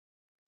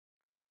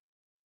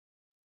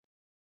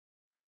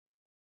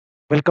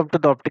Welcome to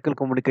the optical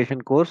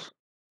communication course.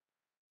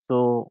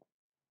 So,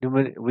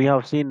 we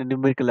have seen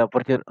numerical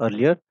aperture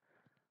earlier,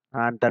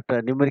 and that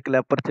numerical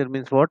aperture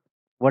means what?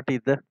 What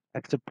is the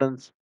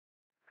acceptance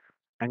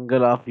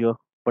angle of your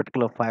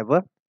particular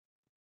fiber,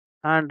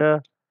 and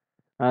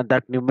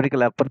that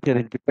numerical aperture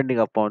is depending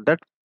upon that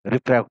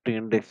refractive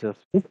indexes,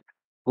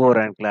 core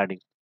and cladding.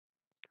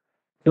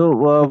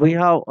 So, we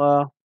have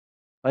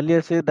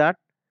earlier said that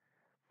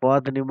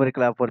for the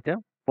numerical aperture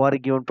for a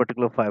given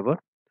particular fiber,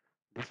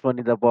 this one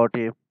is about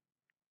a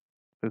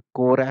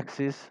core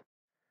axis,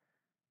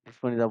 this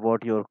one is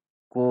about your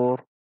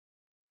core,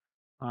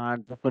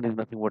 and this one is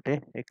nothing but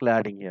a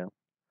cladding here.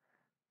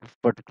 This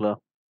particular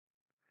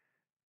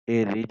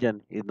a region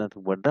is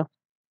nothing but the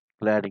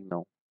cladding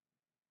now.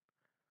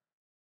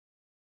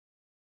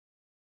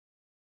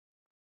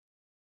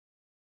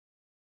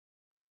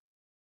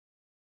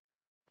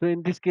 So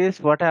in this case,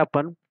 what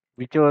happened?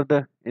 Whichever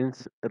the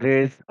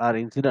rays are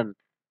incident,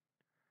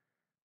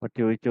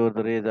 whichever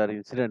the rays are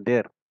incident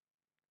there,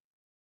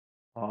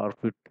 or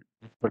with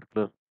this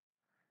particular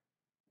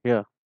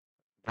here,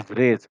 these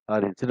rays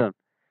are incident.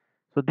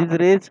 So these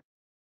rays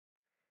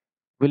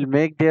will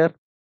make their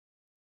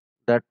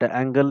that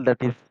angle that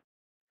is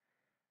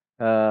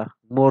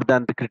more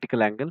than the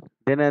critical angle.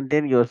 Then and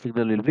then your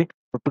signal will be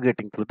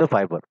propagating through the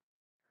fiber.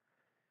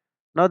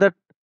 Now that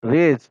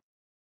rays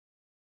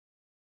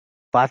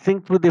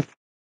passing through the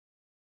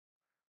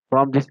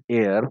from this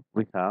air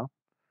we have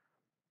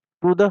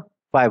to the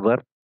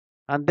fiber,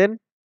 and then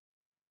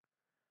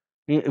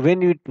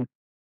when it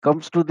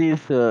comes to this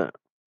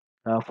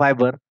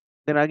fiber,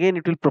 then again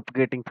it will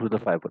propagating through the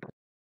fiber.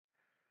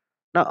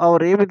 Now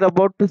our aim is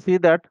about to see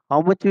that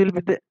how much will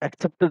be the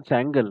acceptance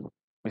angle,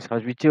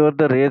 because whichever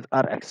the rays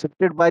are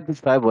accepted by this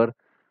fiber,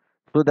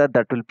 so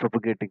that will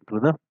propagating through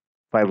the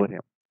fiber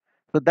here.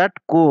 So that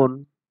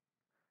cone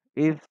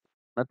is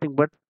nothing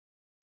but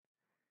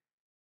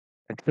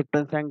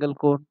acceptance angle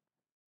cone,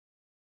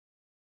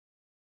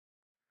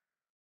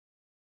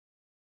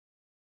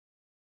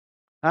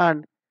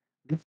 and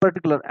this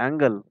particular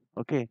angle,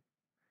 okay,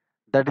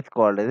 that is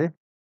called as a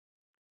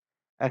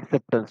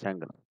acceptance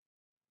angle.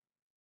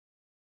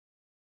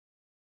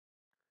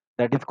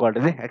 That is called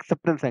as a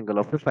acceptance angle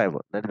of a fiber.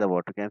 That is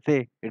about, you can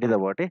say it is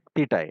about a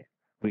theta A,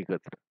 we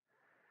consider.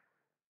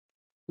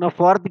 Now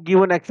for the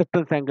given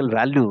acceptance angle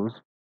values,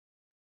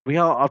 we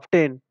have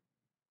obtained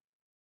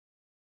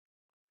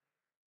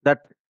that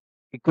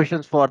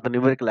equations for the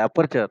numerical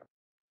aperture,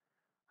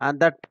 and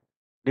that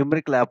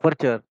numerical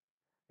aperture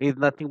is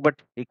nothing but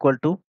equal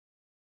to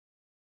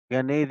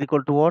Na is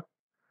equal to what?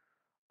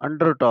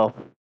 Under root of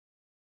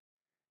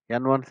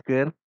n1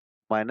 square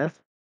minus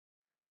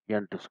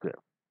n2 square.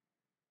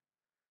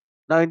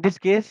 Now in this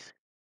case,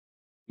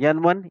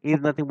 n1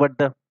 is nothing but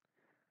the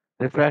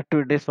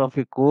refractive index of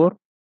a core,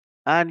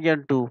 and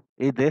n2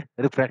 is the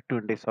refractive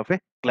index of a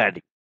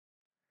cladding.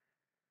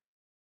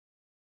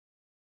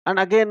 And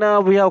again,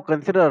 we have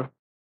considered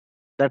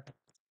that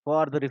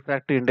for the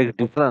refractive index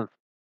difference,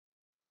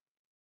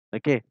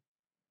 okay,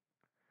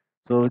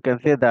 so we can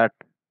say that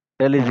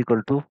del is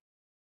equal to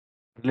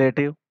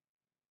relative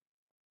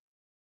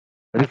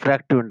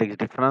refractive index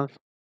difference,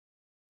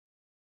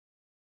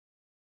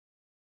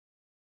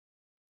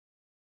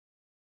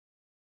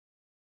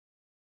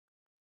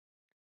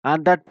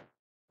 and that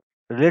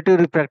relative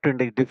refractive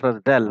index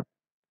difference del.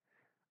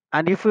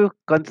 And if you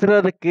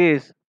consider the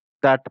case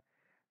that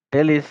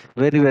del is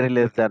very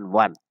less than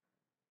 1,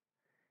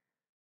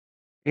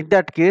 in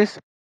that case,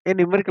 a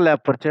numerical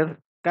aperture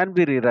can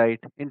be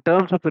rewrite in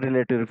terms of a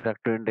relative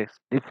refractive index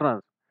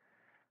difference,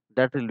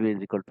 that will be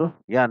is equal to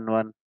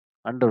n1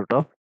 under root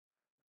of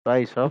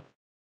twice of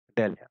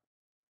del.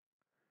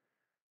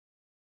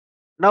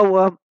 Now,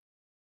 Na,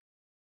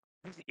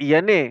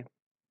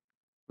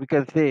 we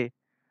can say,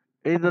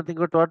 is nothing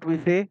but what we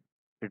say,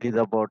 it is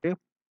about a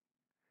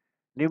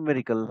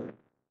numerical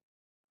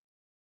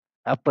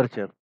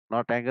aperture,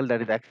 not angle,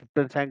 that is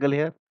acceptance angle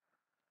here,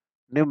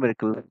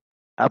 numerical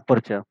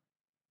aperture.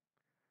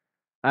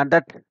 And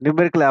that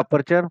numerical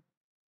aperture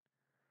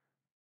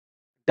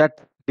that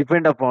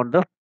depend upon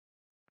the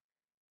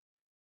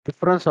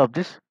difference of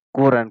this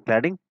core and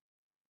cladding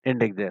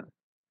index there.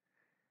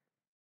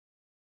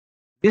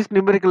 This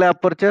numerical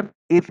aperture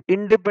is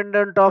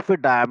independent of a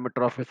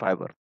diameter of a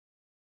fiber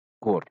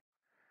core.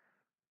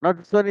 Now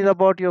this one is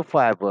about your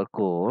fiber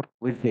core.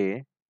 We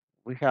say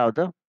we have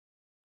the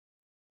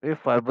a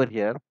fiber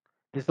here.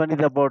 This one is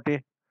about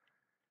a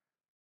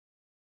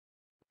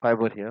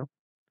fiber here,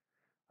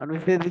 and we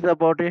say this is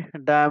about a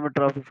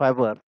diameter of a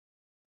fiber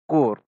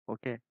core.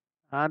 Okay,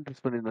 and this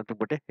one is nothing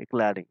but a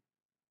cladding.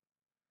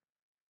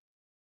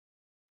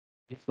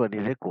 This one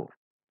is a core,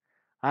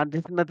 and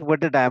this is nothing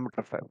but a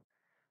diameter fiber.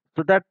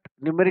 So that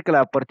numerical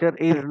aperture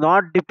is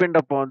not depend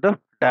upon the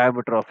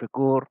diameter of a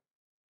core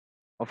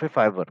of a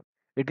fiber.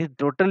 It is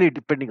totally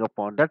depending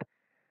upon that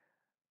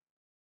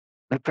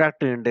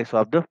refractive index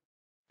of the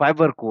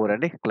fiber core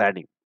and a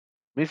cladding.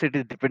 Means it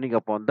is depending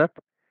upon that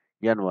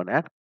N1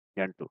 and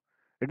N2.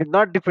 It is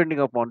not depending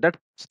upon that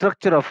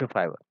structure of a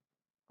fiber.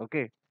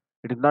 Okay,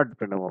 it is not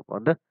dependent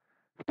upon the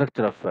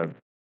structure of fiber.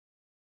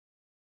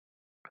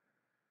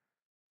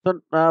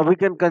 So we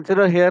can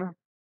consider here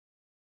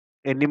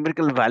a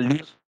numerical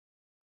values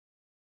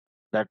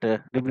that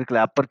numerical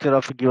aperture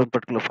of a given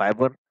particular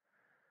fiber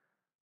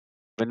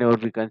whenever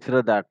we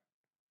consider that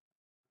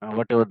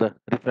whatever the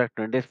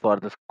refractive index for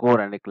the core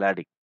and a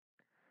cladding.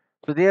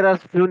 So there are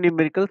few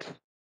numericals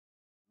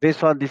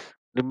based on this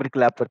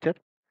numerical aperture.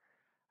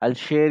 I'll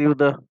share you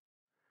the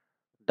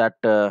that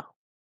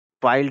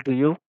file to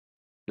you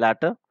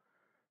later.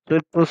 So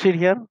we'll proceed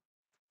here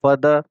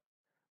further,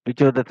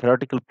 whichever the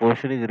theoretical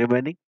portion is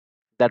remaining,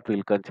 that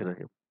we'll consider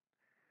here.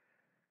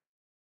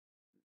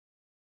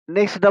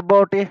 Next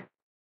about a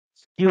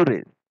skew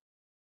rays.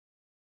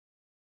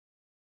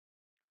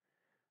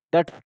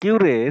 That skew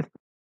rays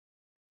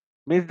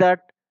means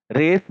that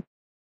rays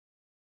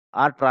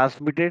are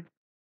transmitted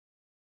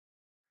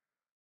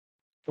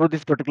through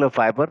this particular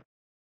fiber,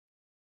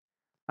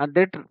 and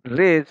that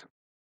rays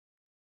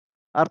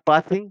are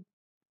passing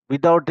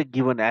without a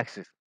given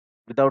axis,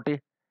 without a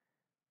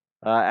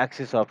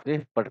axis of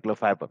the particular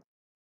fiber.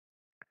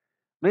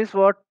 Means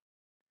what?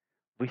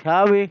 We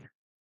have a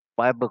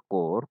fiber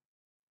core.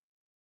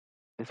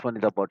 This one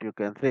is about, you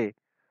can say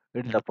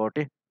it is about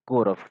a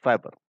core of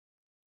fiber,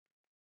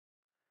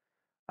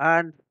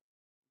 and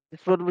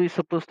this one we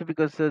supposed to be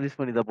consider this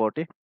one is about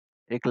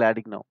a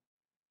cladding now.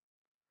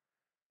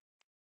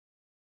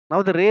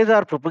 Now the rays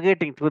are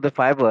propagating through the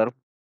fiber.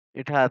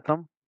 It has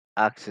some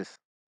axis.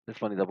 This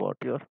one is about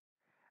your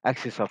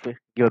axis of a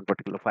given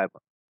particular fiber.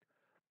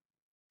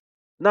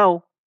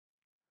 Now,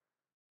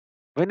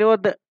 whenever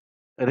the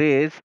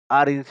rays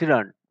are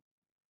incident,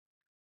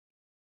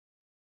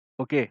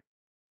 okay,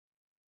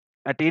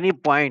 at any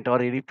point or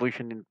any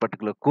position in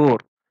particular core,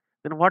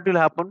 then what will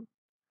happen?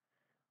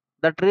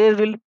 That rays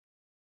will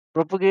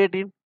propagate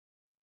in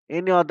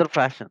any other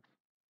fashion.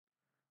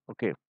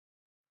 Okay,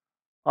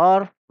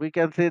 or we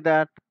can say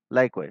that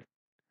likewise.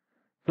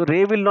 So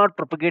ray will not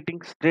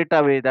propagating straight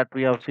away that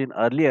we have seen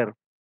earlier,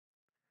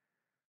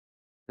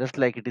 just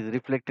like it is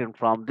reflected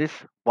from this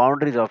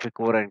boundaries of a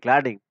core and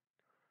cladding.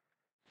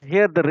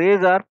 Here the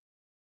rays are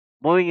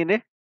moving in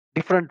a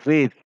different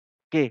ways,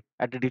 okay,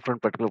 at a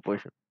different particular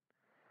position.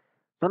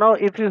 So now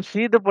if you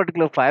see the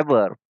particular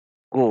fiber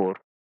core,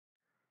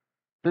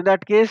 so in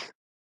that case,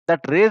 that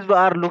rays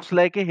are looks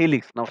like a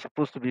helix. Now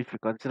supposed to be, if you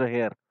consider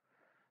here,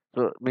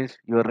 so means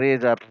your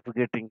rays are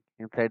propagating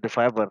inside the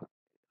fiber,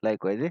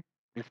 likewise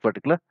this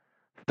particular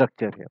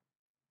structure here.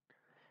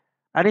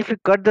 And if you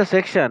cut the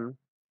section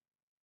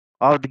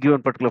of the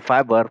given particular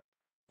fiber,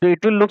 so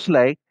it will looks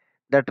like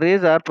that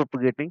rays are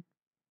propagating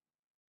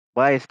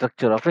by a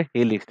structure of a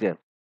helix there.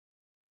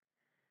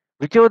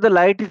 Whichever the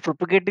light is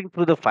propagating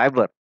through the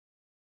fiber,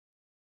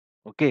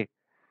 okay,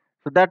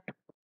 so that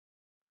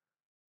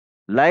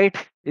light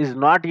is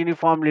not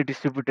uniformly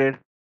distributed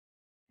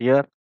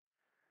here,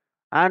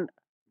 and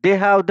they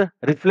have the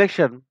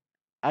reflection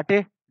at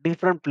a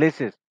different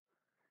places.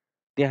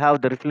 They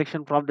have the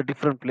reflection from the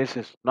different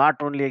places,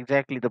 not only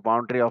exactly the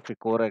boundary of a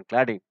core and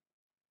cladding.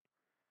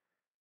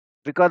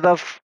 Because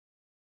of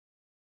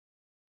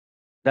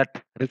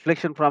that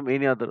reflection from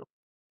any other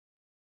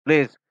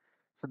place,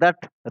 so that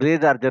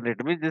rays are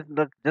generated. Means this is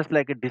not just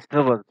like a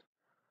disturbance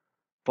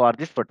for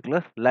this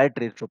particular light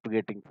rays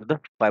propagating to the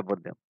fiber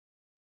them.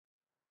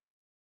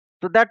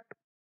 So that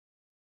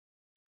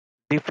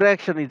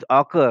diffraction is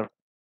occur,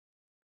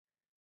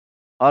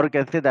 or you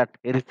can say that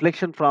a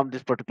reflection from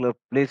this particular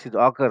place is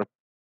occur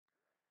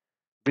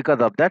because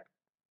of that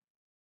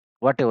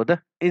whatever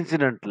the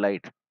incident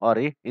light or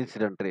a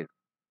incident ray,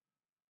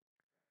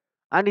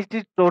 and it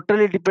is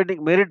totally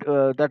depending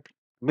that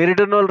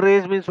meridional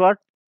rays means what?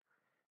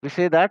 We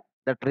say that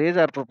rays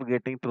are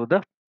propagating through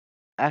the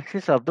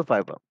axis of the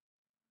fiber,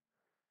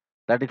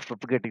 that is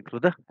propagating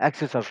through the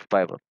axis of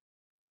fiber,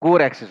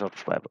 core axis of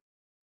fiber.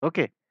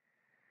 Okay,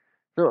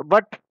 so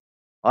but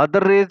other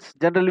rays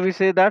generally we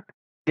say that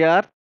they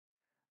are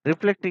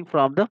reflecting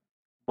from the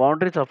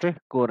boundaries of a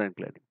core and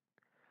cladding,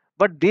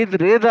 but these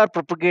rays are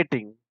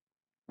propagating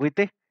with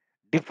a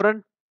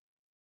different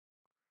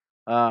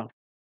uh,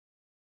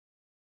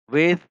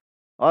 ways,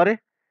 or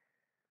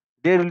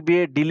there will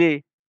be a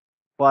delay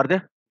for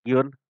the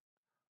given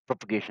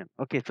propagation.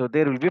 Okay, so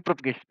there will be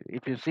propagation.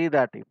 If you see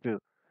that, if you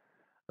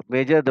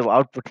measure the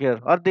output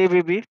here, or they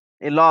may be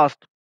a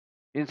lost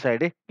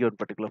inside a given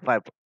particular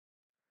fiber.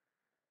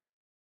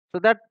 So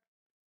that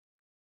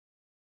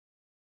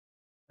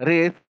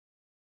rays,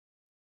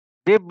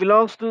 they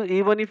belongs to,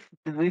 even if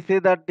we say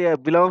that they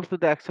belongs to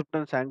the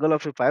acceptance angle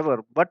of a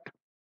fiber, but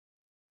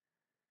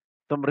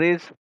some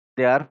rays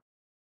they are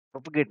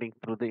propagating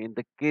through the, in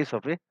the case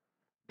of a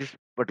this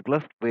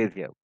particular phase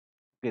here.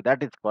 Okay,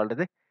 that is called as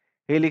a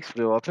helix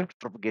wave of a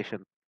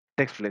propagation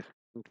takes place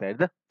inside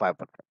the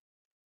fiber.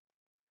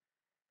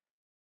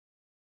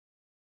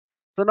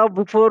 So now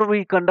before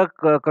we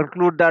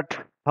conclude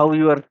that how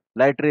your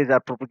light rays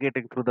are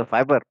propagating through the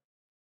fiber,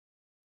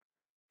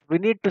 we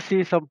need to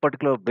see some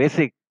particular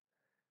basic.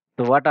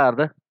 So what are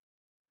the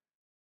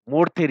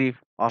mode theory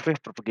of a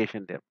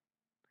propagation there?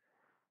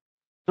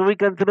 So we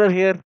consider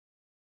here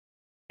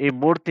a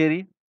mode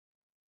theory.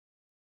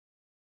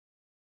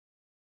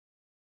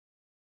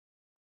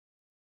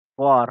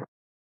 for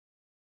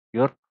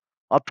your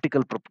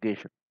optical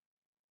propagation.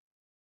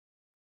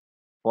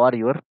 For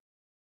your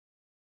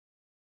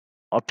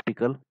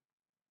optical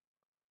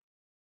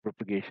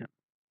propagation.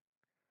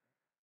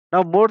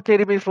 Now, mode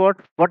theory means what?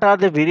 What are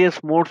the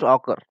various modes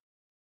occur?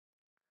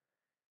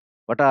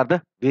 What are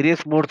the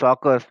various modes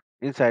occurs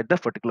inside the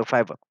particular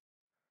fiber?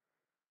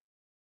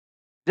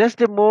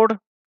 Just a mode,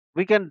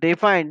 we can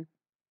define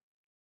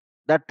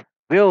that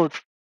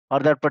waves or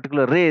that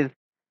particular rays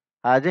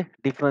has a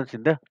difference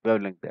in the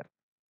wavelength there,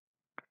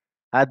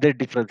 has the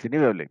difference in the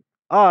wavelength,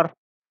 or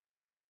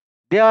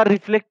they are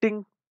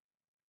reflecting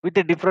with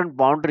a different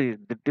boundaries,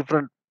 the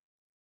different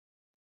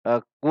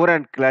core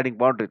and cladding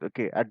boundaries,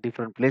 okay, at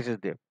different places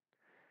there.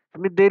 I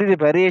mean, there is a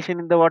variation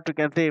in the what we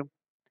can say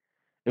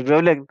a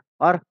wavelength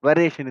or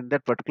variation in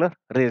that particular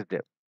rays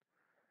there.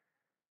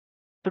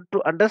 So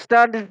to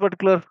understand this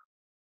particular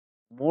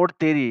mode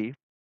theory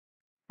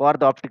for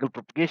the optical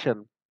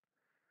propagation,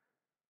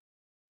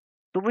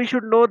 so we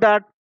should know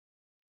that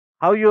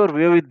how your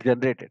wave is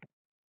generated,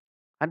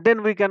 and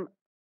then we can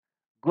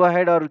go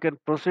ahead or we can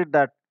proceed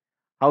that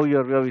how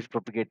your wave is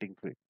propagating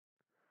through it.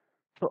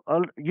 So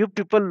all you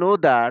people know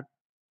that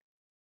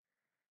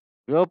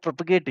you are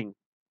propagating,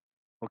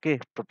 okay,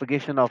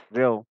 propagation of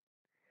wave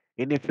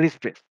in a free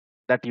space,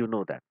 that you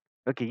know that,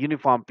 okay,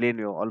 uniform plane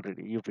wave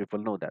already you people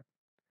know that.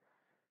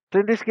 So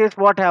in this case,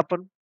 what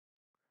happened?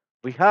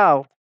 We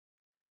have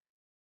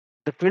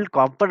the field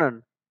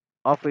component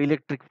of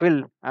electric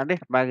field and a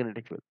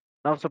magnetic field.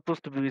 Now,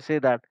 supposed to be we say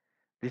that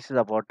this is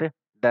about the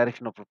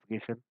direction of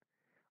propagation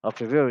of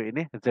a wave in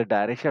a z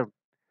direction,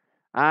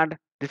 and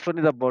this one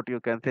is about you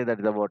can say that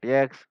is about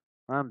x,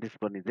 and this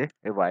one is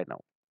a y.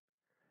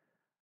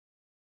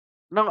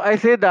 Now I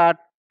say that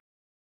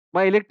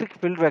my electric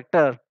field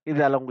vector is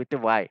along with a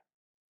y.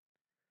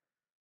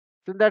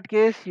 So in that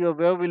case, your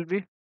wave will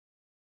be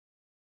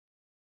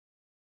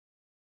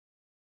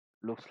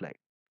looks like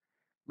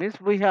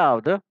means we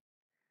have the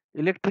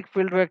electric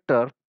field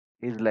vector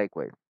is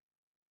likewise.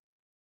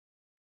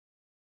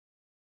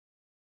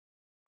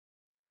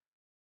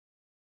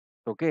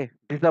 Okay,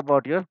 this is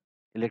about your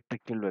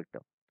electric field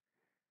vector,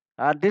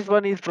 and this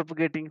one is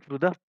propagating through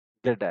the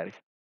z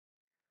direction.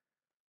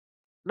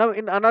 Now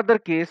in another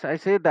case, I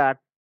say that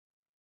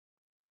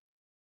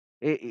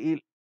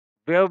a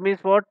wave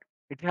means what?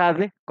 It has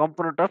a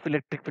component of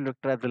electric field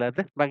vector as well as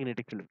a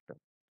magnetic field vector.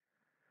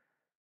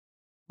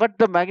 But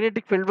the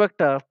magnetic field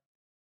vector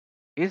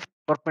is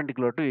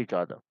perpendicular to each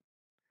other.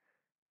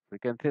 We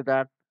can say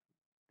that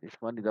this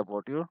one is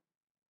about your.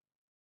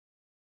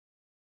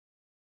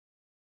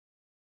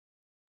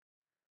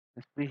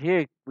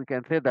 Here we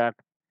can say that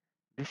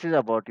this is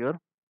about your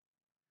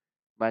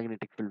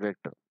magnetic field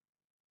vector.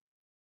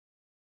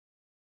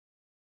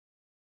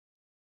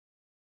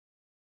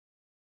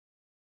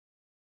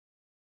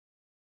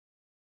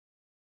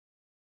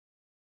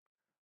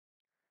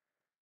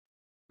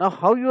 Now,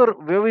 how your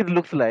wave is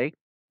looks like?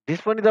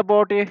 This one is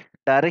about a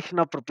direction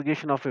of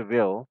propagation of a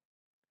wave.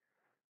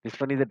 This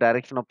one is the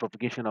direction of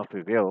propagation of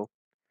a wave,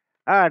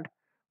 and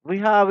we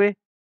have a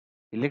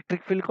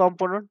electric field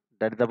component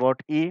that is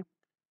about E,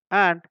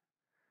 and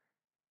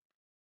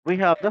we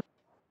have the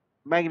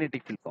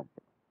magnetic field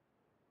component.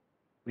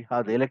 We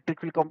have the electric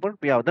field component.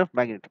 We have the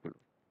magnetic field.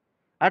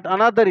 At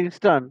another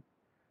instant,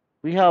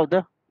 we have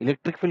the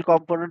electric field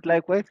component.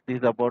 Likewise, this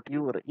is about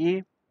U or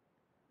E.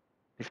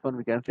 This one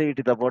we can say it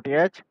is about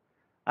H,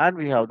 and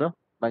we have the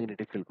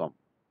magnetic field component.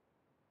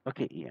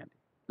 Okay, E and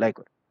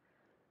likewise.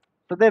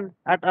 So then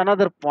at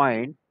another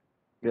point,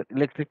 your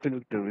electric field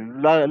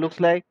vector looks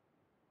like,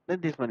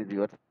 then this one is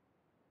your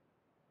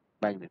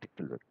magnetic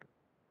field vector.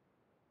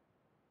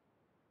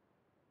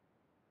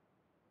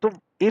 So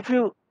if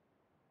you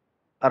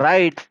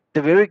write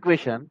the wave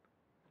equation,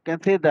 you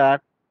can say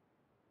that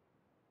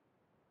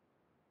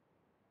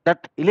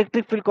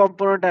electric field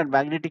component and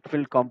magnetic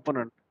field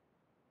component,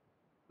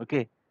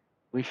 okay,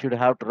 we should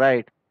have to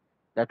write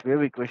that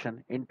wave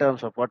equation in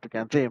terms of what you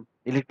can say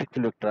electric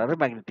field vector or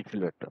magnetic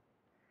field vector.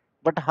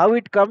 But how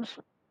it comes?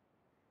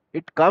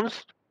 It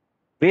comes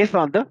based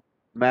on the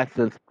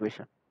Maxwell's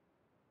equation.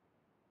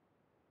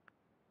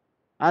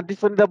 And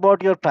this one is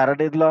about your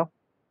Faraday's law.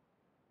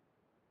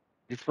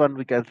 This one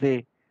we can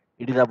say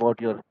it is about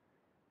your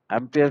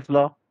Ampere's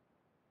law.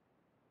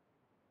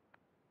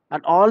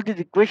 And all these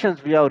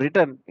equations we have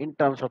written in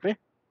terms of a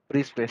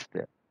free space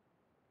there.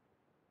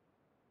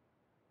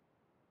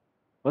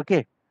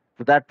 Okay,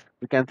 so that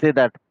we can say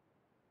that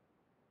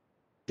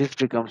this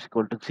becomes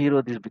equal to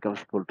 0, this becomes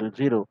equal to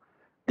 0.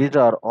 These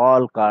are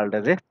all called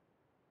as a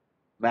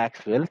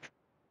Maxwell's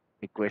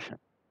equation.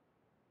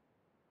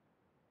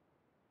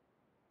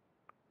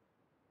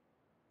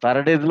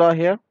 Faraday's law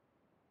here,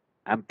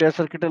 Ampere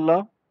circuit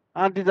law,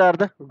 and these are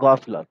the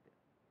Gauss laws.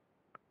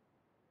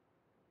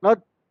 Now,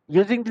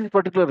 using this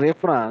particular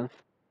reference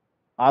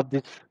of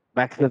these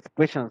Maxwell's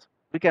equations,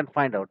 we can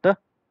find out the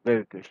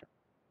wave equation.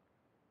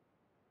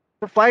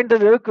 To find the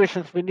wave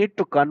equations, we need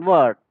to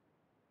convert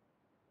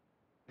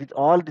with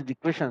all these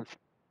equations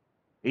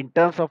in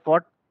terms of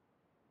what?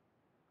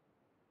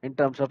 In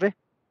terms of a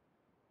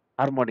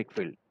harmonic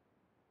field.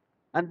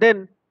 and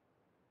then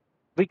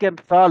we can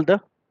solve the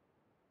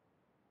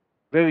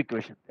wave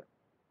equation there.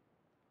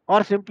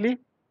 Or simply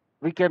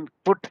we can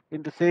put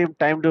in the same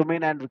time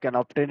domain and we can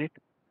obtain it.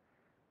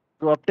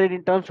 To obtain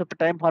in terms of the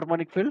time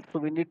harmonic field, so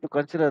we need to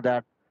consider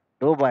that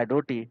dou by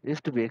dou t is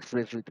to be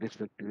expressed with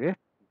respect to a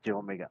j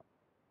omega.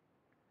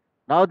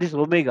 Now this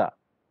omega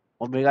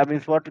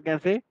means what we can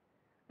say?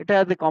 It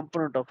has the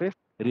component of a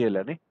real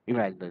and a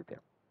imaginary term.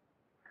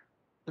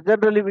 So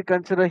generally we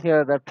consider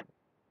here that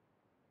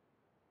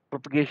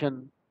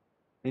propagation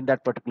in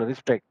that particular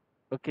respect.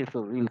 Okay,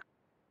 so we'll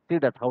see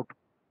that how to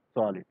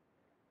solve it.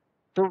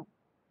 So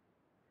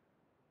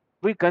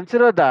we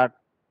consider that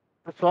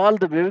to solve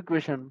the wave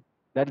equation,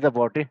 that is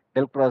about a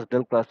del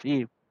cross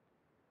E,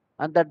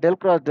 and that del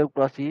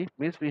cross E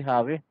means we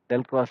have a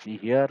del cross E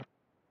here.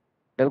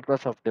 Del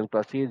cross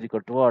E is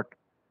equal to what?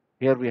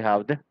 Here we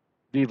have the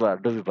v bar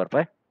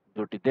by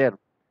dou t there,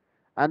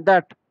 and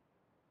that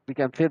we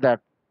can say that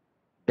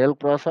del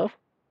cross of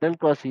del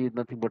cross E is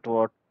nothing but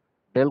what?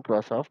 Del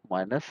cross of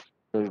minus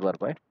dou v bar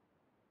by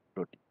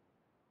dou t.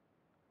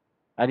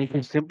 And if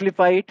you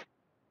simplify it,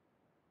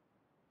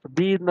 so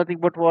B is nothing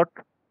but what?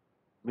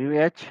 Mu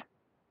h.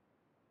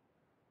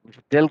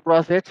 Del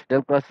cross is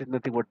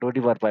nothing but dou d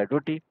bar by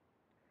dou t,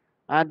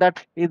 and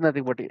that is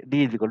nothing but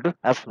d is equal to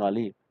epsilon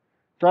e.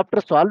 So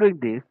after solving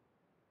this,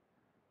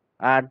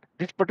 and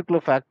this particular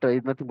factor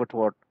is nothing but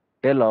what?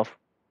 Del of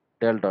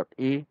del dot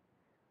e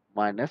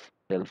minus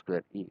del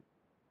square e.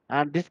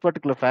 And this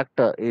particular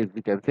factor is,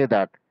 we can say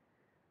that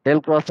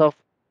del cross of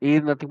e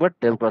is nothing but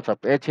del cross of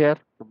h here.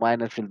 So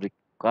minus will be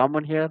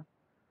common here,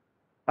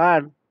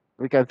 and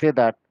we can say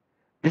that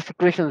this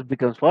equation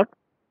becomes what?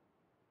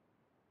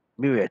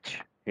 Mu h.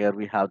 Here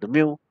we have the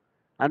mu,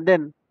 and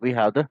then we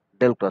have the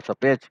del cross of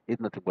h is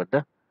nothing but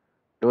the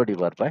dou d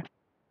bar by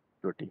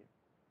dou t.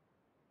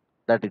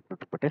 That is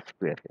nothing but a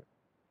square here.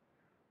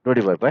 Dou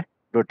d bar by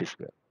dou t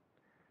square.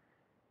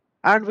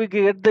 And we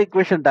get the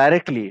equation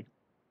directly.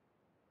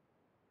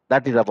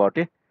 That is about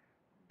a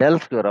del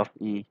square of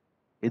E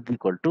is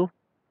equal to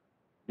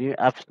mu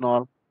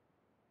epsilon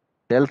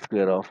del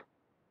square of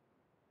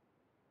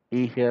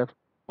E here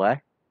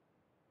by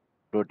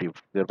dou t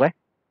square by.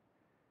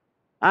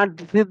 And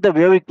this is the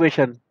wave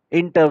equation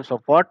in terms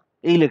of what?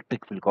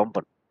 Electric field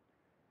component.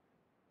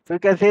 So we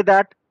can say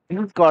that this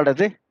is called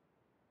as a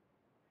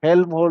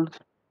Helmholtz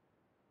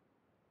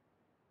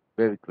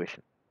wave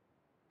equation.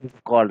 This is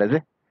called as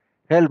a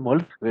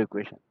Helmholtz wave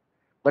equation.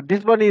 But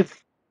this one is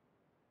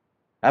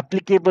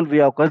applicable, we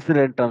have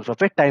considered in terms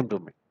of a time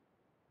domain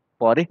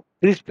for a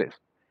free space.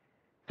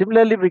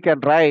 Similarly, we can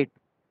write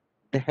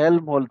the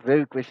Helmholtz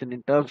wave equation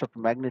in terms of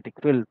magnetic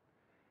field.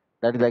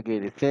 That is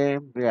again the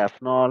same. We have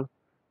small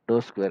dou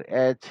square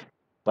h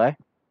by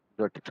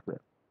dou t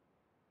square.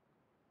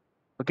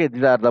 Okay,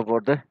 these are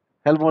about the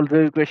Helmholtz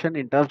wave equation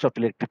in terms of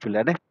electric field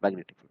and a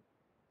magnetic field.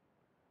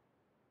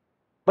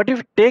 But if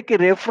you take a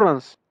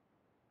reference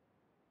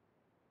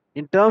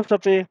in terms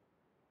of a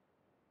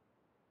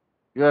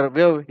your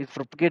wave is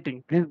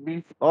propagating, this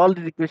means all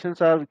these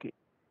equations are, we can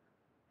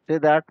say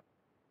that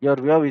your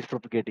wave is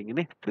propagating in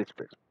a free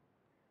space.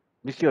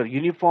 This your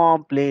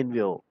uniform plane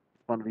wave.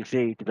 When we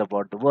say it is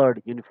about the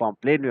word uniform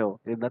plane wave,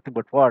 it is nothing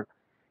but what?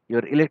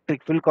 Your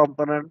electric field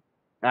component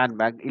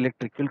and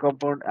electric field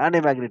component and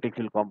a magnetic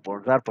field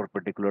components are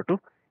perpendicular to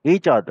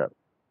each other,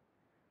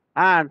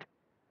 and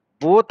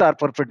both are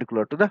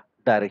perpendicular to the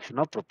direction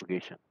of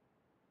propagation.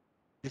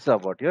 This is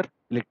about your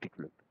electric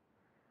field.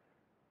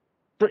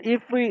 So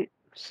if we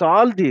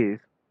solve this,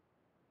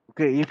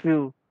 okay, if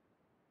you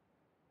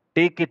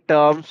take it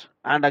terms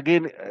and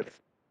again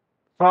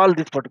solve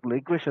this particular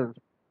equation,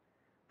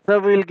 so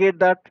we will get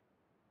that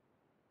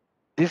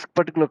this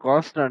particular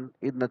constant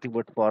is nothing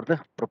but for the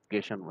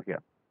propagation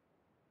here,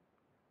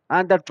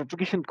 and that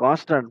propagation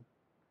constant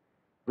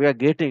we are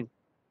getting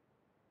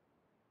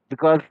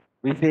because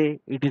we say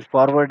it is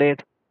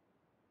forwarded.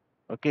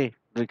 Okay,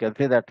 we can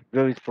say that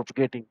wave is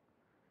propagating,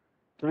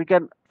 so we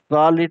can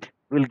solve it.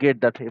 We'll get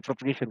that a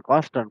propagation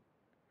constant,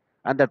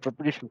 and that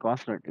propagation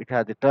constant, it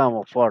has a term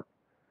of what?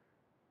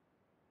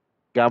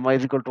 Gamma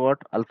is equal to what?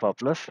 Alpha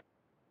plus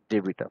j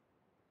beta.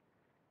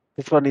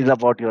 This one is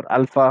about your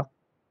alpha.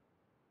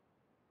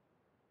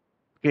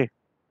 Okay,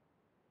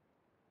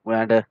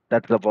 and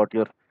that's about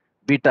your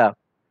beta.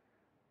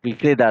 We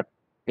say that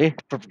a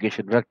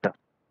propagation vector.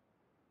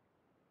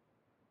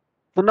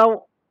 So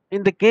now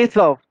in the case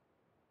of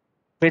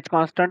phase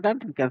constant,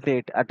 and we can say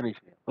it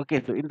attenuation.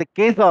 Okay, so in the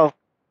case of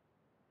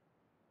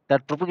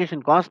that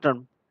propagation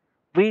constant,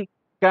 we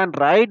can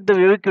write the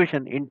wave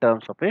equation in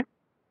terms of a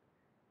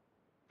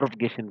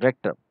propagation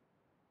vector.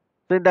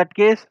 So in that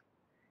case,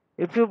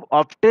 if you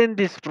obtain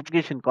this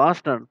propagation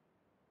constant,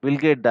 we'll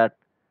get that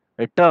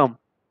a term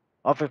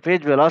of a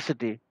phase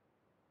velocity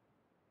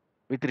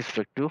with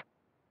respect to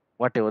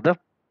whatever the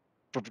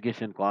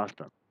propagation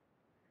constant.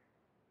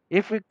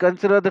 If we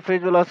consider the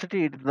phase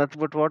velocity, it is nothing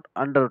but what?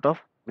 Under root of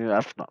mu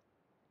epsilon.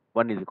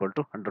 1 is equal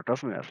to under root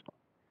of mu epsilon.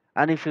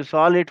 And if you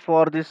solve it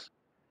for this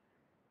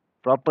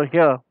proper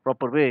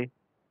way,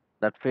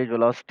 that phase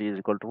velocity is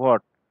equal to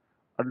what?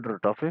 Under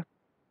root of a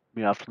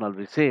mu epsilon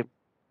we say.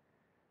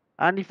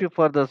 And if you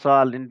further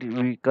solve,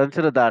 we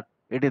consider that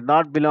it is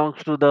not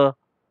belongs to the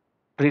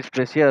free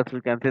space here, so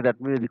we can say that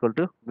mu is equal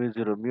to mu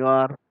 0 mu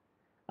r,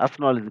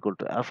 epsilon is equal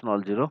to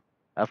epsilon 0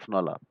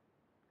 epsilon r.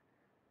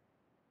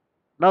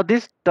 Now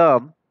this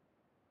term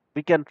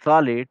we can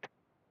solve it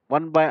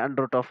 1 by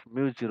under root of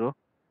mu 0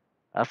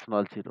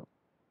 epsilon 0,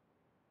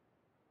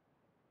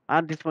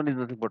 and this one is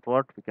nothing but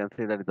what we can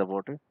say that is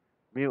about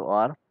mu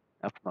r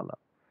epsilon r.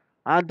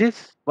 And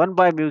this 1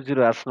 by mu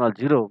 0 epsilon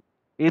 0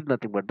 is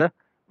nothing but the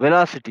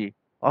velocity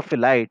of a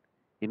light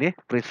in a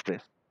free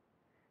space.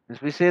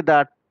 Since we say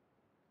that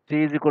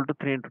c is equal to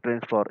 3 into 10 to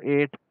the power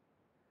 8,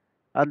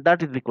 and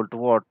that is equal to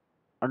what?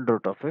 Under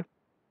root of a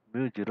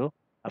mu 0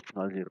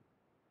 epsilon 0.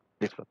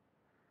 This one.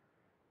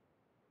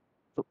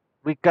 So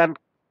we can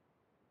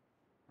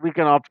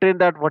obtain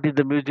that what is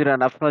the mu 0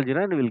 and epsilon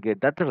 0, and we will get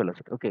that the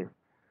velocity. Okay.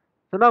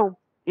 So now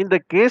in the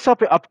case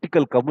of a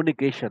optical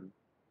communication,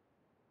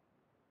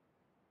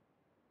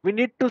 we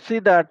need to see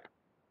that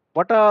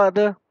what are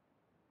the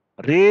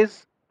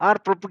rays are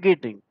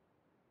propagating.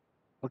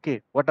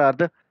 Okay, what are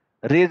the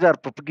rays are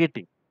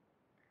propagating?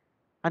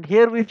 And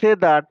here we say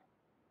that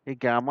a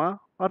gamma,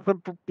 or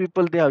some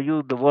people they have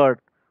used the word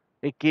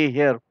a k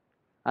here,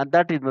 and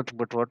that is nothing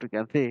but what we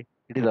can say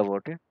it is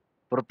about a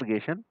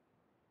propagation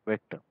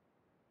vector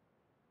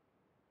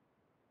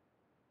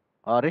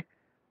or a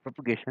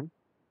propagation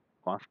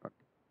constant.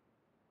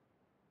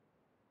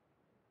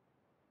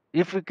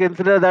 If we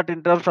consider that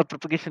in terms of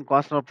propagation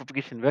constant or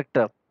propagation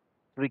vector,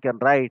 we can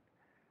write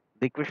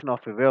the equation of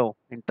a wave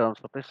in terms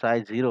of a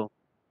psi 0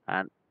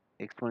 and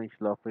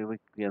exponential of a, we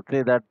can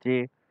say that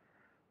j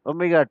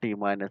omega t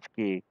minus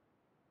k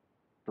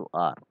to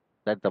r.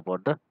 That's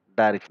about the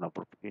direction of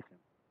propagation.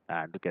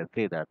 And you can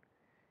say that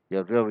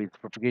your wave is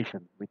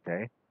propagation with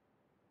a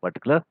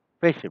particular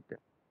phase shift.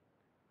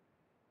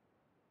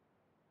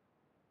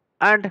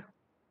 And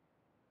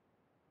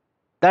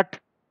that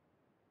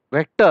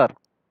vector,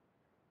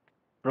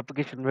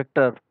 propagation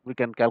vector, we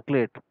can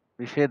calculate.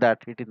 We say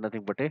that it is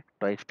nothing but a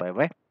twice pi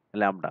by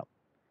lambda.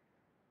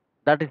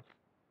 That is,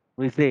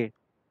 we say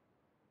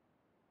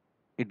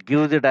it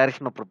gives the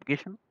direction of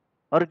propagation,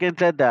 or you can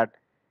say that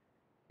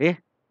a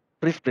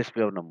free space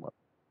wave number.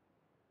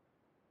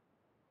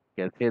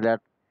 You can say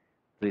that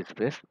free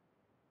space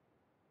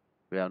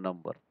wave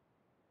number.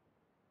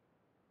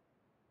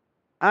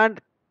 And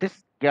this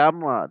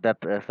gamma,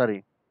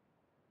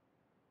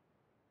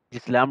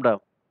 this lambda,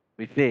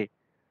 we say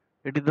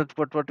it is not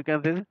what we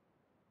can say.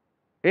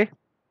 Eh?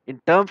 In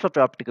terms of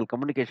optical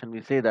communication,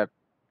 we say that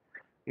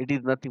it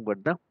is nothing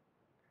but the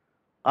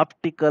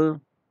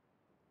optical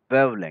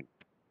wavelength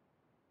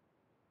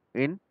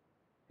in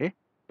a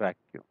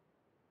vacuum.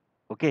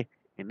 Okay,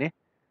 in a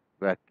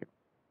vacuum.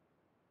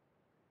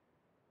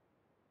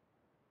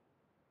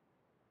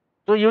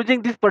 So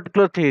using this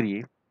particular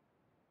theory,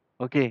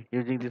 okay,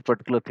 using this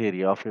particular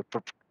theory of a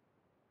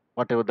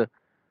whatever the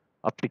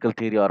optical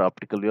theory or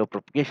optical wave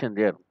propagation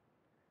there,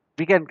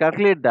 we can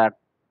calculate that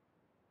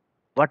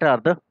what are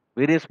the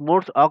various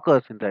modes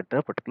occurs inside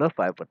the particular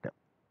fiber there.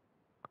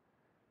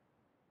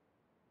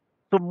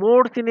 So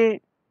modes in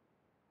a,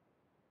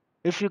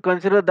 if you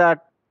consider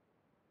that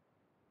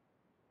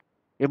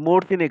a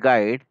modes in a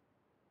guide,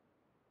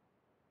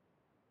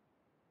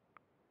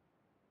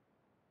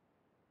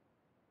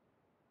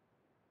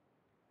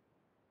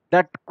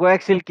 that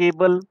coaxial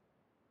cable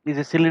is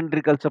a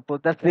cylindrical, suppose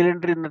that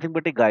cylinder is nothing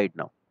but a guide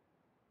now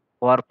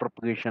for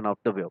propagation of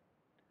the wave.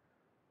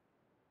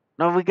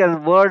 Now we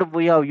can word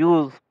we have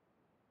used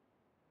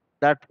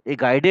that a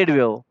guided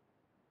wave,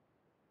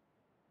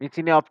 it's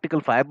in a optical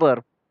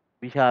fiber,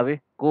 we have a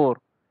core,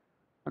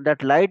 and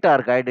that light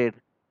are guided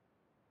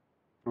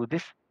through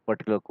this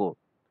particular core.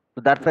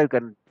 So that's why you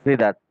can say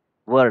that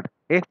word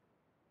a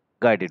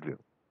guided wave.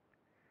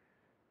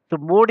 So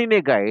mode in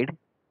a guide,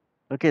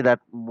 okay, that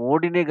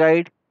mode in a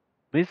guide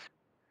means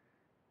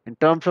in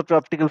terms of the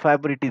optical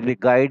fiber, it is a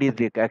guide is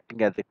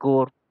acting as a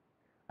core,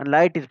 and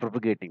light is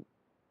propagating.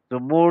 So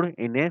mode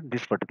in a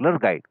this particular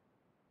guide.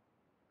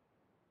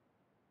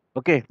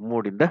 Okay,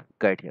 mode in the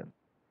guide here.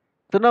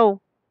 So now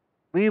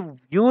we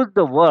use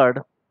the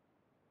word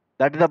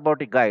that is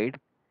about a guide.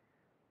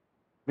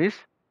 Means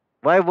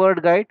why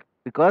word guide?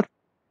 Because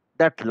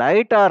that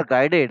light are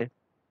guided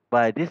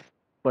by this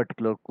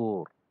particular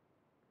core.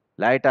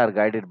 Light are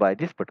guided by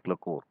this particular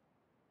core.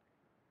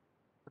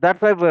 That's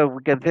why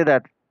we can say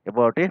that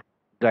about a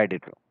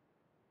guided wave.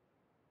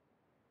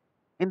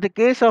 In the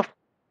case of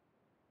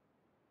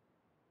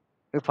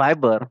a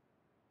fiber,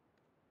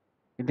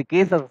 in the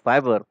case of a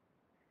fiber,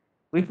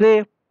 we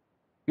say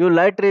your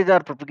light rays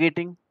are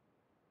propagating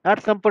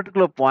at some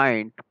particular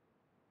point,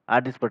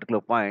 at this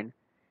particular point.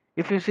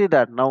 If you see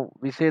that now,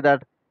 we say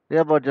that they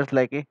are about just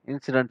like a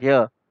incident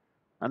here,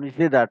 and we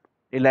say that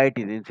a light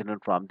is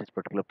incident from this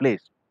particular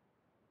place.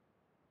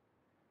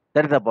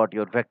 That is about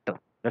your vector.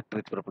 Vector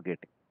is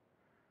propagating.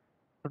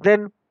 So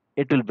then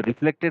it will be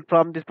reflected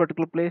from this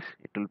particular place.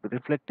 It will be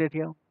reflected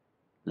here,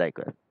 like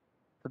that.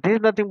 So this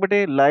is nothing but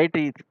a light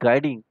is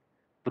guiding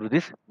through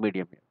this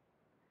medium here.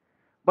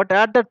 But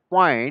at that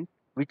point,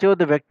 whichever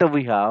the vector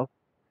we have,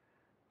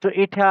 so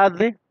it has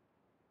a,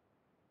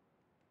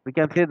 we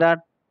can say that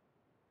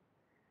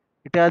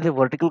it has a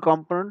vertical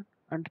component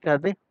and it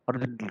has a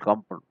horizontal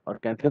component, or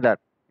can say that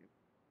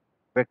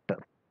vector.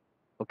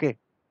 Okay,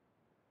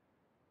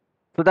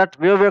 so that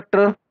wave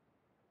vector,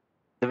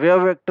 the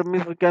wave vector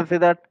means we can say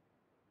that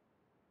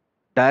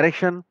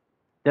direction.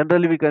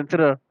 Generally, we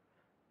consider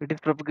it is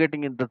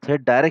propagating in the z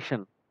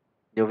direction.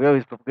 The wave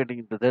is propagating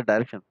in the z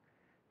direction.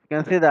 You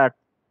can say that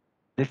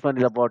this one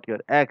is about your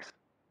x.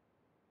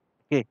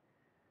 Okay,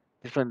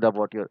 this one is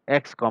about your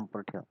x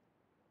component here.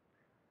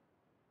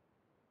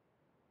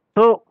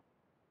 So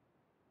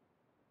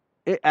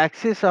a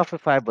axis of a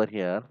fiber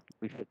here,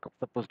 we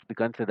supposed to be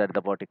considered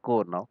about a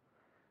core now.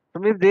 So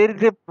means there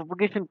is a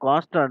propagation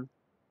constant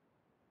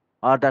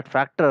or that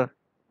factor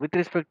with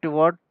respect to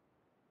what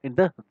in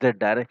the z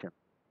direction,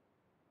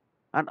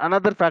 and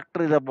another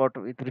factor is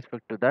about with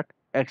respect to that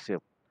x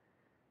shape.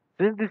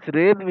 Since this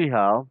rays we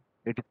have,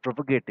 it is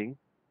propagating,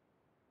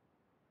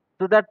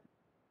 so that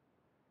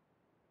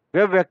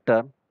wave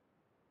vector,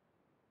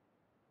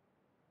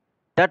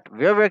 that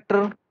wave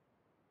vector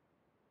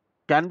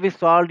can be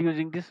solved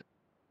using this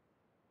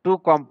two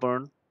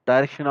component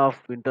direction of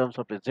in terms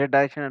of a z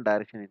direction and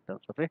direction in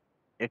terms of a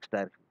x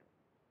direction.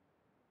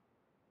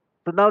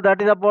 So now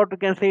that is about, we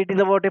can say it is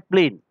about a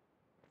plane.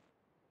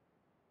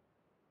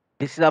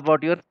 This is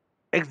about your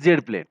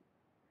xz plane.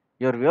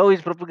 Your wave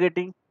is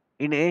propagating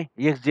in a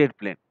xz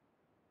plane,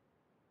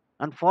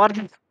 and for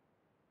this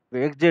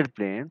xz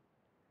plane,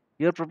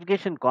 your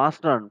propagation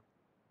constant,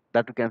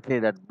 that we can say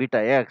that beta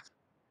x,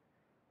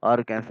 or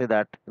we can say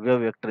that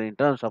wave vector in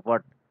terms of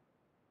what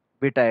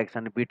beta x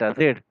and beta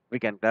z we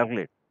can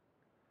calculate.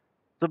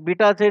 So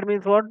beta z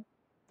means what?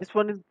 This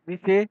one is, we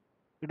say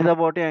it is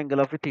about a angle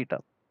of a theta.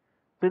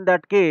 So in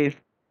that case,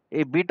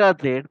 a beta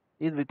z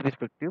is with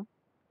respect to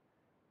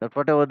that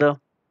whatever the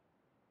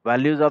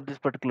values of this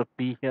particular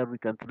p here we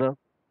consider,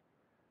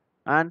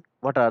 and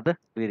what are the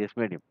various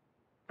medium.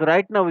 So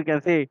right now we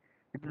can say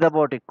it is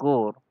about a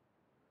core.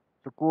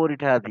 So core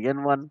it has the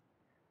n1,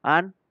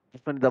 and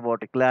this one is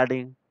about a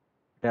cladding,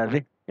 it has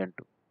a n2.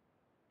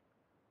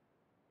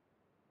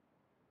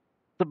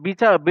 So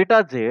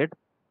beta z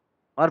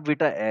or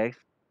beta x,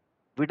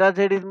 beta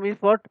z is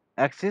means what?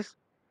 Axis,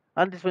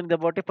 and this one is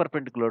about a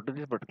perpendicular to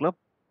this particular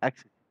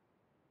axis.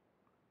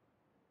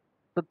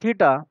 So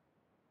theta,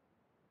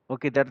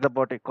 okay, that's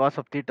about a cos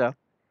of theta,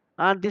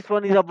 and this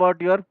one is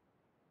about your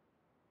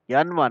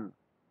n1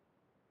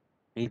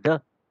 is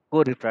the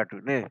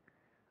co-refractiveness,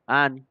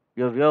 and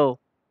your wave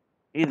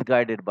is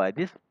guided by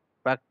this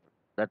factor.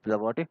 That is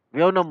about it.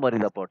 Wave number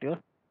is about your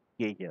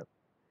k here.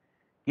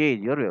 K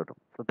is your wave number.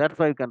 So that's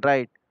why you can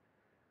write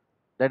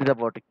that is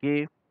about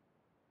k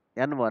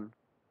n1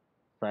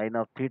 sine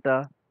of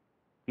theta,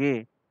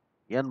 k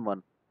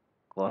n1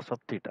 cos of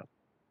theta.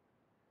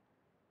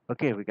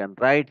 Okay, we can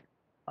write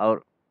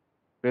our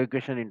wave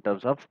equation in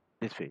terms of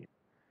this way.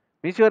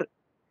 Means your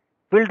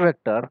field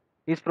vector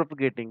is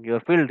propagating, your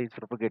field is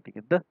propagating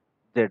in the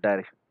z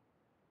direction.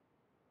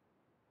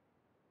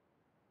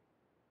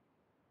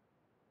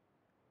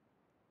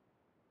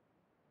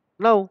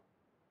 Now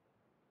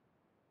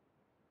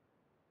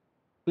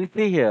we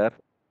see here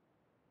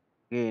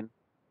again,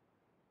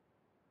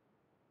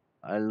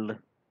 I'll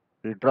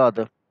redraw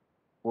the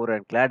core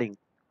and cladding,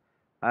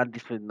 and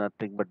this is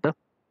nothing but the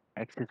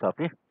axis of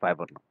a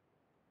fiber now.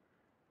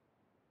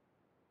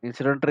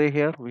 Incident ray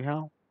here we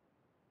have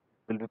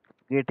will be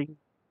propagating.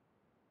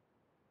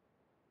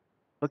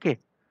 Okay,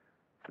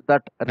 so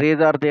that rays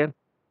are there.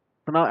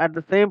 So now at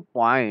the same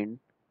point,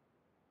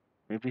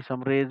 maybe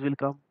some rays will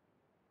come.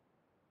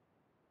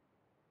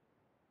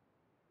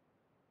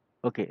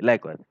 Okay,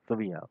 likewise. So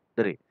we have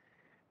the ray.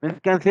 Means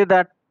you can say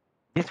that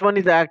this one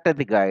is act as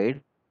the guide.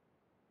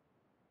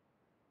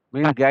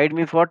 Means guide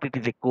means what? It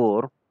is a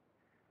core.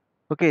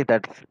 Okay,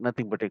 that's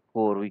nothing but a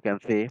core we can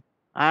say.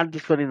 And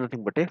this one is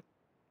nothing but a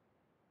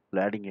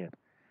cladding here.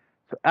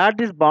 So at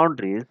these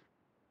boundaries,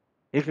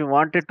 if you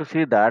wanted to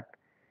see that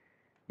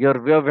your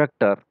wave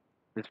vector,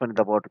 this one is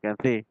about, you can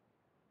say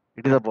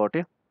it is about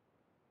a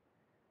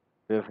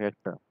wave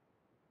vector.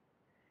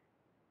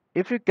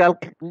 If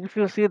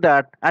you see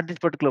that at this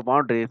particular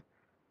boundaries,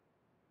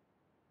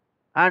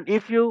 and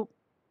if you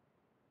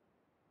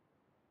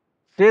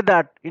say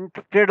that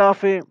instead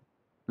of a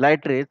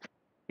light rays,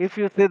 if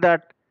you say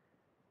that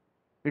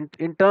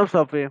in terms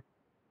of a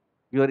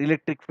your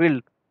electric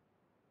field,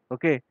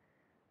 okay,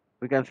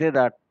 we can say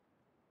that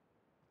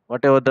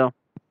whatever the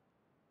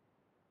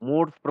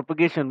modes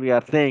propagation we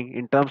are saying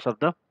in terms of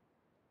the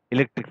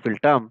electric field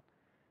term,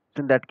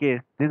 so in that case,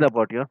 this is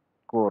about your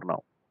core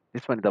now.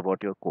 This one is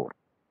about your core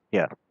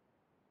here,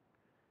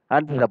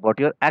 and this is about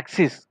your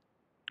axis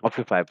of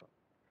your fiber.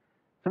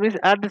 So means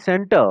at the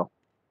center,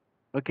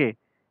 okay,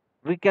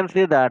 we can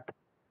say that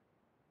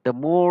the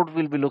mode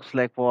will be looks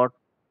like what?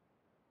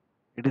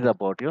 It is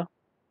about your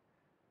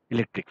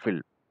electric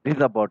field. This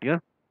is about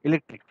your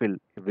electric field.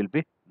 It will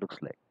be looks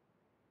like.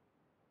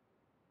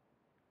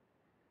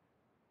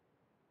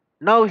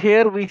 Now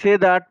here we say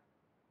that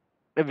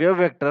a wave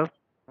vector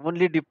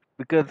only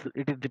because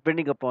it is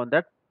depending upon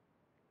that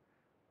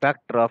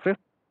factor of a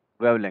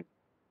wavelength.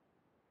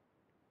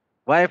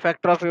 Why a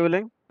factor of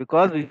wavelength?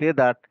 Because we say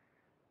that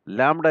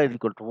lambda is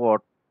equal to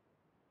what?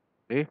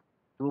 A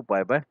 2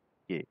 pi by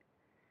k.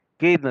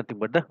 K is nothing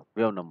but the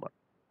wave number.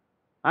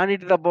 And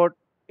it is about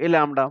a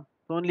lambda.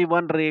 So only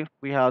one ray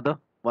we have the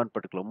one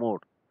particular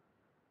mode.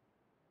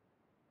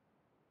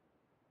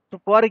 So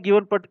for a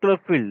given particular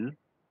field,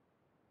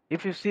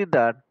 if you see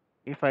that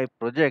if I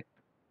project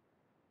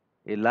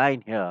a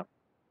line here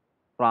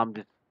from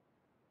this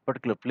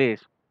particular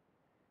place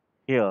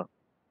here,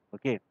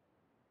 okay,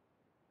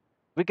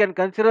 we can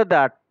consider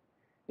that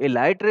a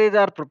light rays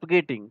are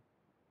propagating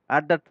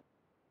at that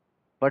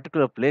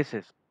particular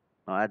places.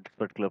 Now at this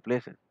particular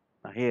places.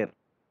 Now here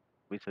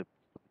we should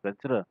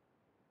consider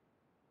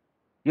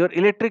your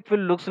electric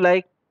field looks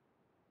like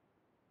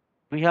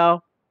we have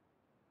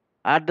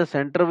at the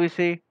center we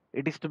say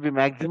it is to be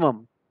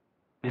maximum.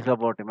 This is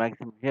about a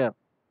maximum here.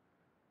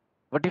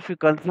 But if you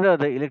consider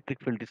the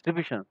electric field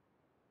distribution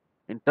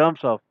in terms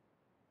of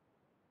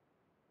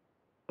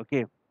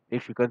okay,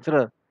 if you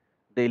consider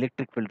the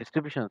electric field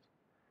distributions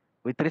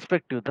with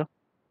respect to the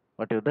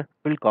whatever the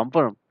field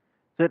component,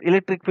 so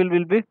electric field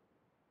will be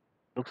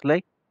looks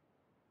like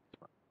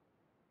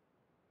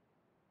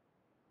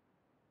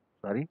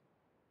sorry.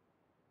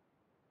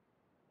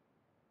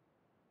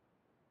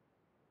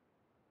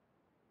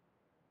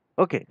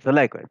 Okay, so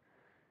likewise,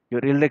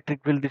 your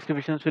electric field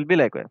distributions will be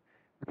likewise.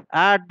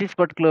 At this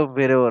particular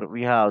wherever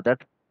we have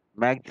that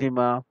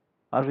maxima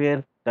or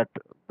where that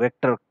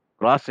vector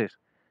crosses,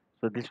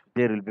 so this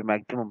there will be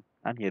maximum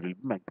and here will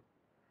be maximum.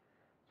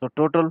 So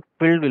total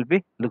field will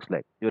be looks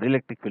like your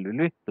electric field will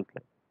be looks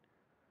like.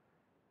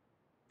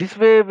 This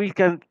way we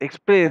can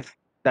express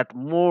that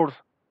modes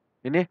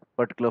in a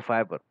particular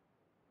fiber,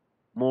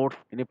 modes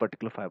in a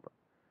particular fiber,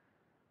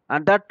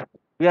 and that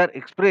we are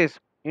expressed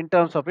in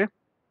terms of a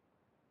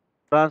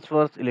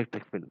transverse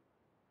electric field.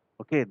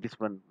 Okay, this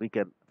one we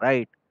can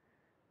write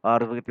or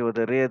with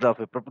the rays of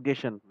a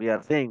propagation we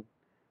are saying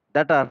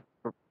that are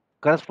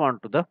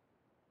correspond to the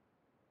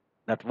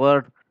that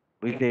word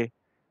we say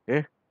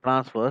a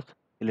transverse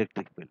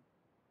electric field.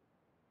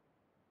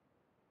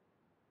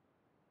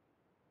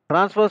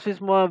 Transverse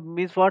is more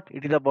means what?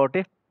 It is about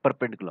a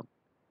perpendicular.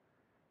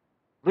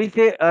 We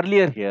say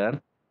earlier here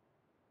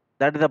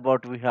that is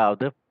about we have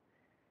the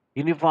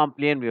uniform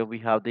plane where we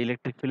have the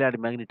electric field and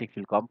magnetic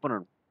field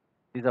component.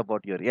 This is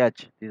about your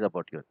H. This is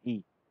about your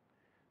E.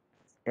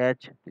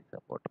 H. This is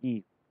about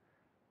E.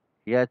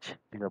 H.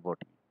 This is about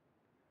E.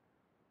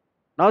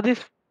 Now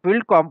this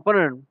field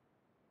component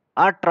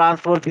are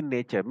transverse in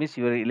nature. Means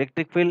your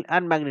electric field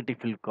and magnetic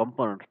field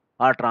components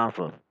are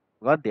transverse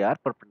because they are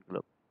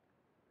perpendicular.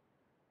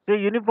 So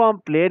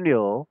uniform plane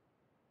wave,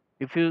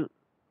 if you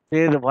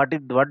say what do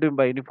you mean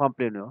by uniform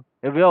plane wave?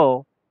 A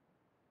wave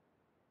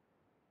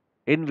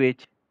in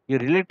which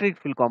your electric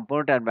field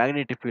component and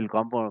magnetic field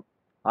component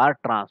are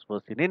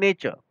transverse in a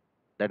nature.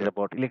 That is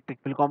about electric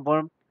field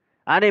component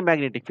and a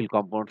magnetic field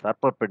components are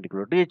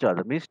perpendicular to each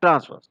other, means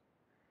transverse.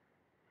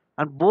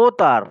 And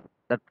both are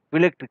that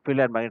electric field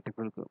and magnetic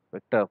field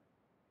vector,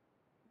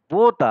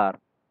 both are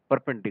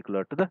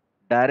perpendicular to the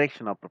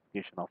direction of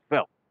propagation of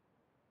wave.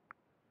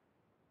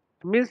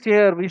 Means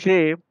here we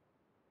say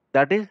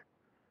that is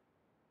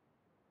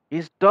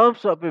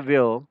terms of a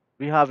wave,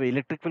 we have a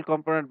electric field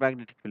component,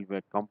 magnetic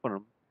field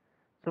component.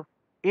 So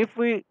if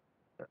we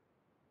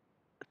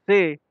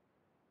say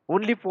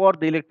only for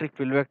the electric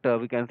field vector,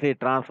 we can say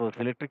transverse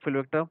electric field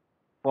vector.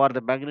 For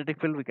the magnetic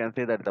field, we can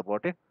say that is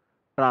about a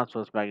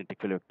transverse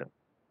magnetic field vector.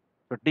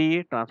 So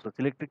T transverse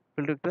electric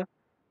field vector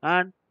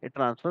and a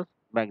transverse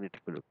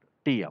magnetic field vector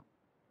TM.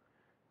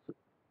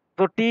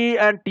 So T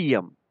and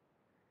TM.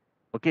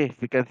 Okay,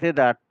 we can say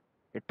that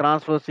a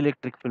transverse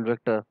electric field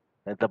vector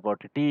is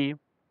about a T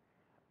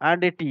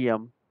and a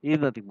TM is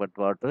nothing but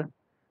what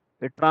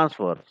a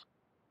transverse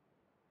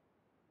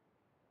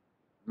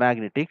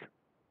magnetic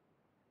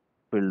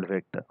field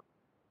vector.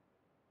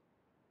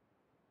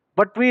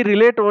 But we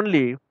relate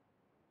only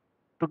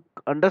to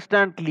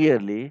understand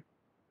clearly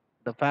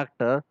the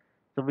factor.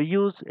 So we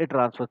use a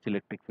transverse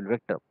electric field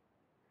vector.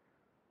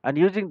 And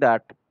using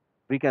that,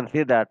 we can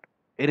say that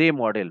array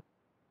model,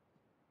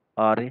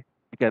 or we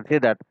can say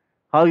that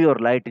how your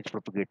light is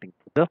propagating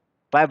to the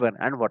fiber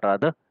and what are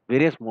the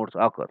various modes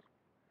occur.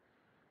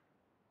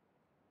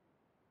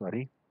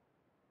 Sorry,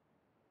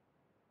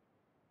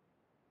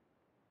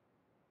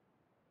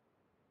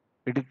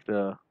 it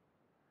is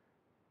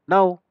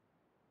now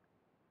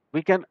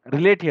we can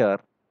relate here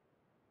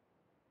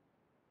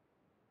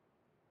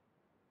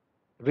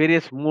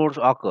various modes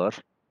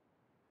occurs.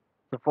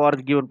 So for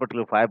the given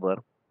particular fiber,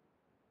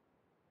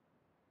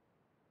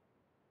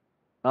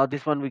 now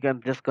this one we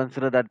can just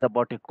consider that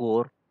about a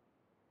core.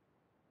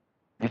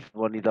 This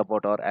one is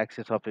about our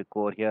axis of a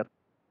core here,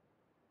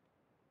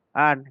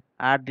 and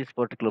at this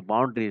particular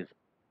boundaries,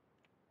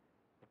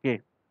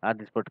 okay, at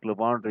this particular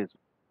boundaries,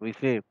 we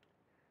say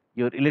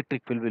your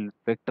electric field will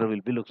vector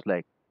will be looks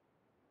like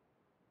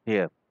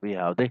here we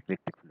have the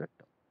electric field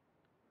vector.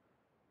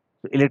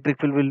 So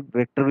electric field will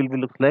vector will be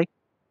looks like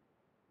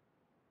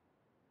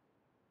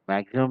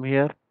maximum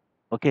here.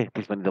 Okay,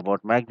 this one is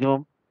about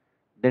maximum.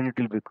 Then it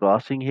will be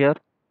crossing here,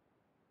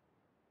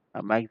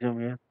 a maximum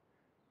here.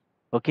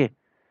 Okay,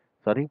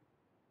 sorry,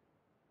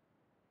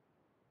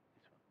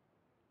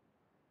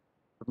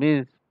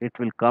 means it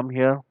will come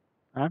here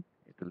and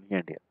it will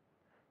end here.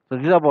 So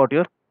this is about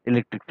your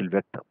electric field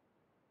vector.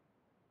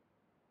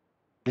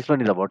 This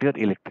one is about your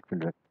electric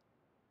field vector.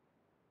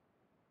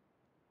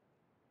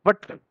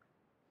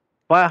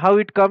 But how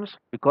it comes?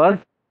 Because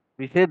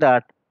we say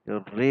that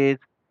your rays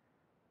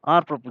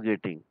are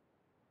propagating.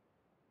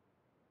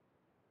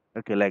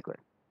 Okay,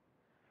 likewise.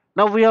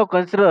 Now we have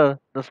considered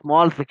the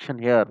small section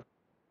here.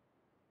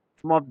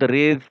 Some of the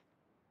rays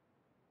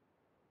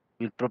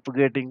will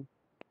propagating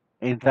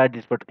inside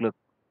this particular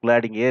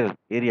cladding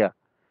area.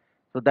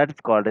 So that is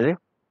called as a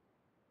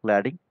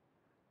cladding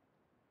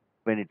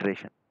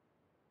penetration.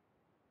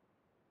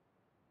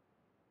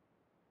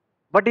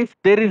 But if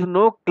there is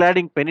no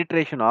cladding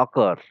penetration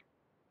occurs,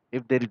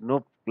 if there is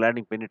no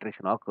cladding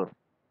penetration occurs,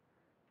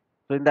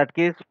 so in that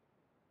case,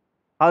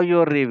 how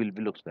your ray will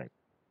be looks like?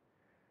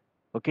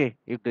 Okay,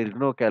 if there is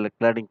no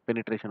cladding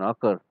penetration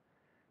occurs,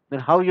 then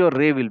how your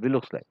ray will be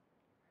looks like?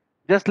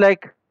 Just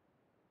like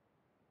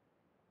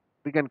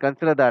we can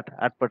consider that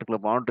at particular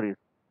boundaries,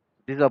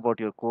 this is about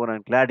your core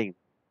and cladding,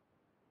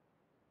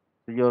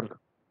 so your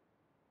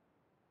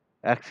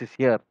axis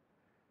here.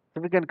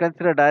 So we can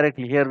consider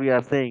directly here we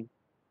are saying,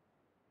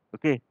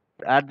 okay,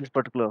 at this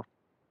particular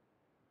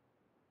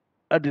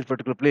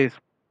place,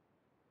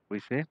 we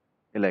say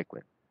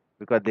likewise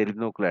because there is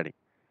no cladding.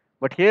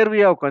 But here we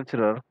have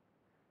considered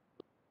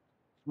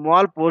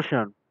small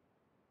portion.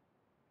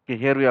 Okay,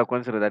 here we have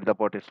considered that is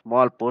about a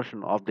small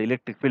portion of the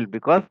electric field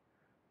because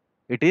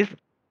it is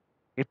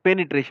a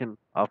penetration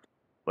of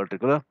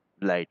particular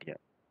light here.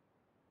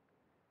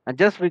 And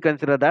just we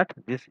consider that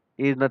this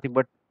is nothing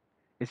but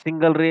a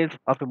single ray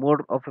of a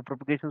mode of a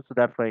propagation. So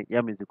that's why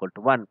m is equal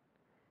to 1.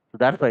 So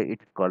that's why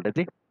it is called as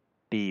a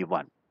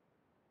T1.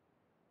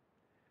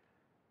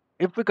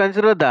 If we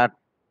consider that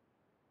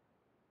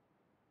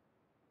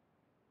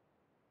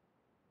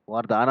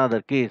for the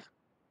another case,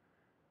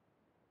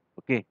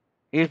 okay,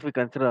 if we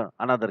consider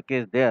another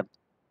case there,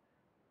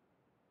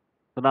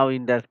 so now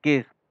in that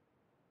case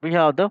we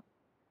have the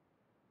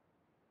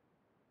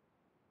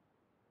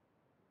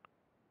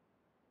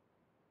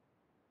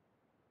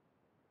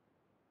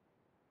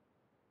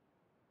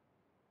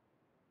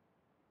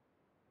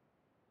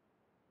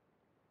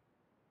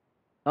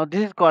now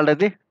this is called as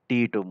the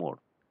T2 mode.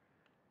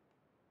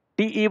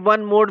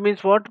 TE1 mode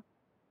means what?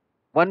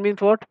 One means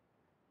what?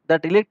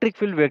 That electric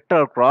field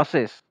vector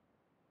crosses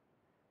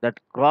that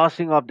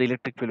crossing of the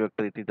electric field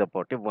vector it is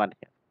about a 1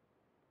 here.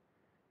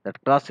 That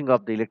crossing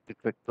of the electric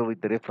vector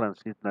with the reference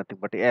is nothing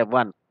but a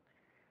 1.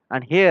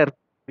 And here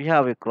we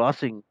have a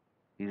crossing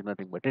is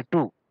nothing but a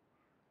 2.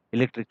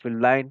 Electric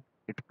field line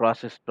it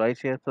crosses twice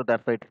here, so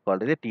that's why it is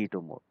called as a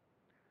T2 mode.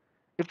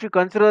 If you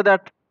consider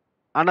that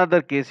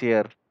another case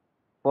here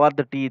for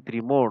the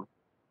T3 mode,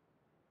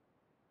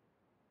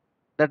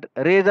 that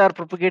rays are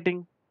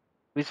propagating,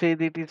 we say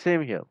that it is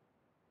same here.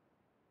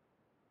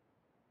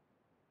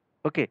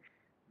 Okay,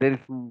 there is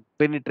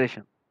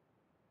penetration.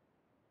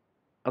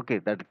 Okay,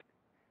 that is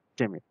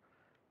same here.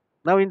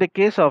 Now in the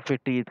case of a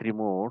T3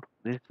 mode,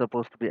 this is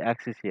supposed to be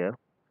axis here.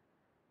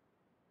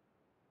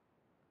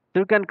 So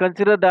you can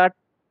consider that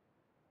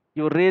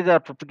your rays are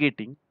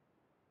propagating,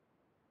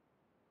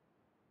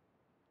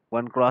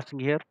 one crossing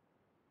here,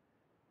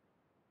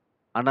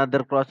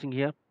 another crossing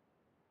here,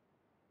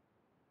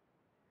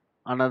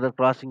 another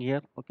crossing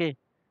here. Okay,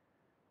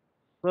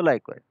 so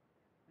likewise,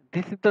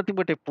 this is nothing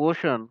but a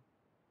portion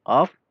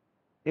of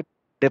a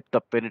depth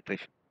of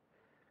penetration.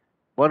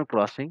 One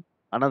crossing,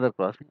 another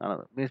crossing,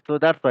 another. So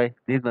that's why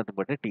this is nothing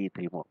but a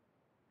T3 mode.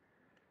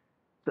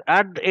 So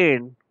at the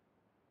end,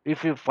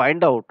 if you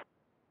find out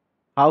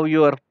how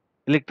your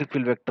electric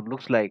field vector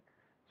looks like,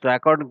 so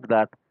according to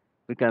that,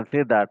 we can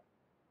say that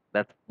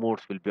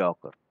modes will be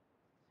occur.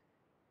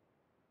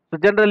 So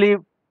generally,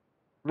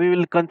 we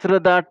will consider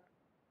that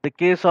the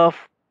case of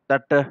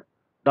that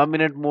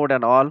dominant mode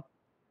and all.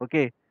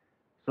 Okay,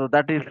 so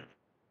that is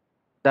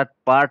that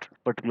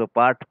particular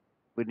part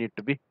we need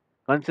to be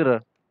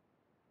consider.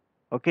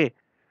 Okay,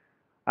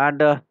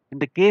 and in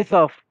the case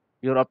of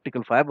your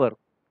optical fiber,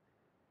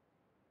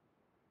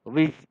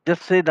 we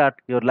just say that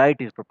your light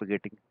is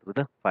propagating through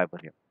the fiber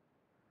here.